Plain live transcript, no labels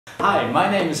Hi, my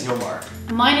name is Hilmar.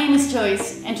 My name is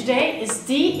Joyce, and today is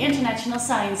the International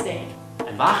Science Day.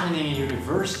 And Wageningen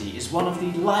University is one of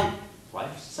the life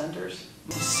centers?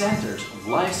 The centers of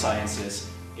life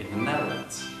sciences in the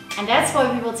Netherlands. And that's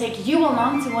why we will take you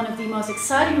along to one of the most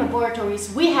exciting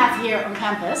laboratories we have here on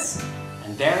campus.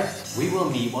 And there we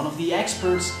will meet one of the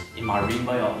experts in marine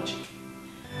biology.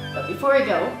 But before we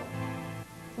go,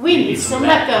 we need some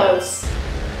Leccos.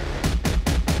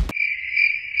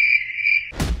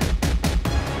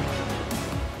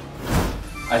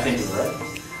 I think you're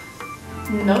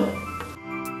right. No.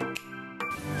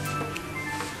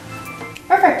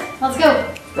 Perfect, let's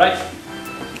go. Right.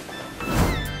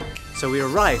 So we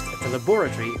arrived at the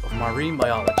laboratory of marine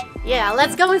biology. Yeah,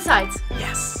 let's go inside.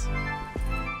 Yes.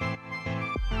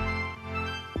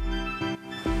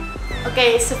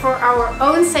 Okay, so for our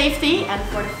own safety and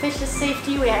for the fish's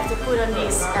safety, we have to put on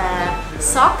these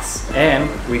socks. And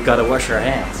we gotta wash our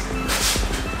hands.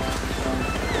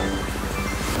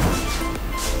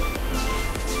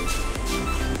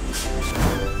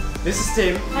 This is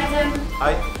Tim. Hi Tim.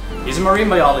 Hi. He's a marine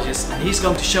biologist and he's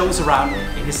going to show us around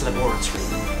in his laboratory.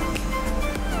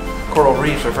 Coral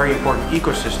reefs are very important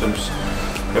ecosystems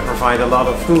that provide a lot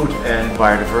of food and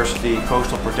biodiversity,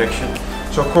 coastal protection.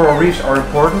 So coral reefs are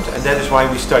important, and that is why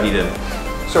we study them.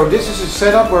 So this is a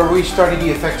setup where we study the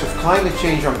effects of climate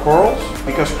change on corals,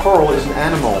 because coral is an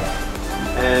animal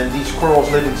and these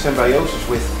corals live in symbiosis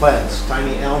with plants,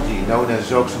 tiny algae known as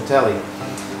zooxanthellae.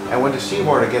 And when the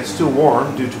seawater gets too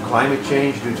warm due to climate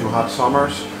change, due to hot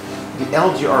summers, the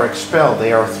algae are expelled,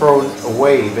 they are thrown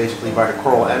away basically by the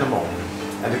coral animal,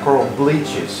 and the coral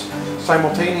bleaches.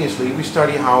 Simultaneously, we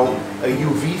study how a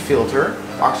UV filter,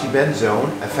 oxybenzone,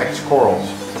 affects corals,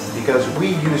 because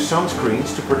we use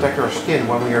sunscreens to protect our skin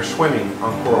when we are swimming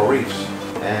on coral reefs,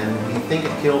 and we think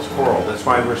it kills coral. That's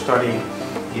why we're studying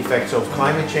the effects of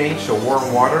climate change, so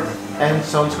warm water, and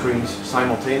sunscreens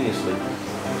simultaneously.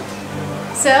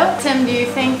 So, Tim, do you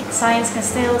think science can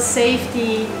still save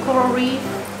the coral reef?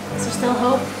 Is there still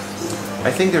hope?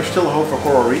 I think there's still hope for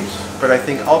coral reefs, but I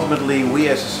think ultimately we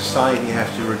as a society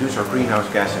have to reduce our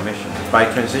greenhouse gas emissions by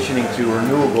transitioning to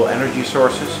renewable energy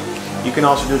sources. You can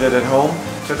also do that at home.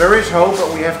 So there is hope,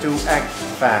 but we have to act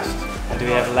fast. And do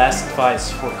we have last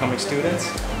advice for coming students?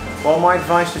 Well, my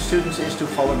advice to students is to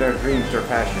follow their dreams, their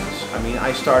passions. I mean,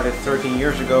 I started 13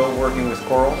 years ago working with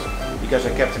corals because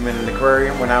I kept them in an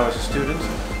aquarium when I was a student.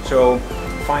 So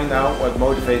find out what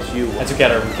motivates you. And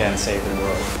together we can save the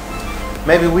world.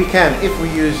 Maybe we can, if we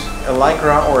use a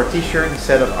lycra or a t-shirt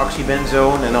instead of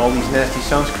oxybenzone and all these nasty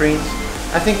sunscreens.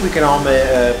 I think we can all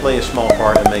play a small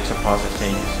part and make some positive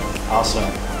changes. Awesome.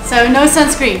 So no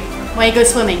sunscreen when you go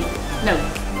swimming? No.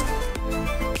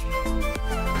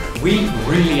 We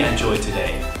really enjoyed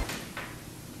today.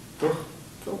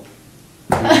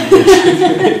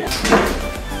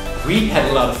 We had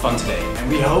a lot of fun today and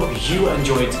we hope you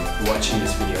enjoyed watching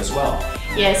this video as well.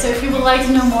 Yeah, so if you would like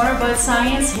to know more about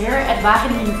science here at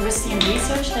Wageningen University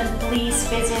Research, then please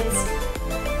visit...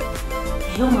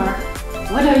 Hilmar,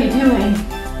 what are you doing?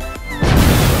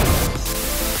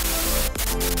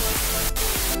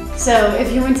 So,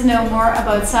 if you want to know more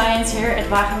about science here at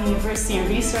Wageningen University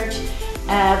Research,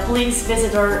 please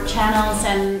visit our channels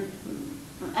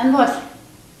and what?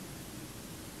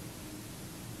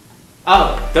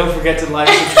 Oh, don't forget to like,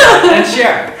 subscribe and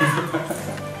share.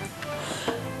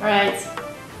 Alright,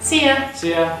 see ya!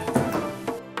 See ya!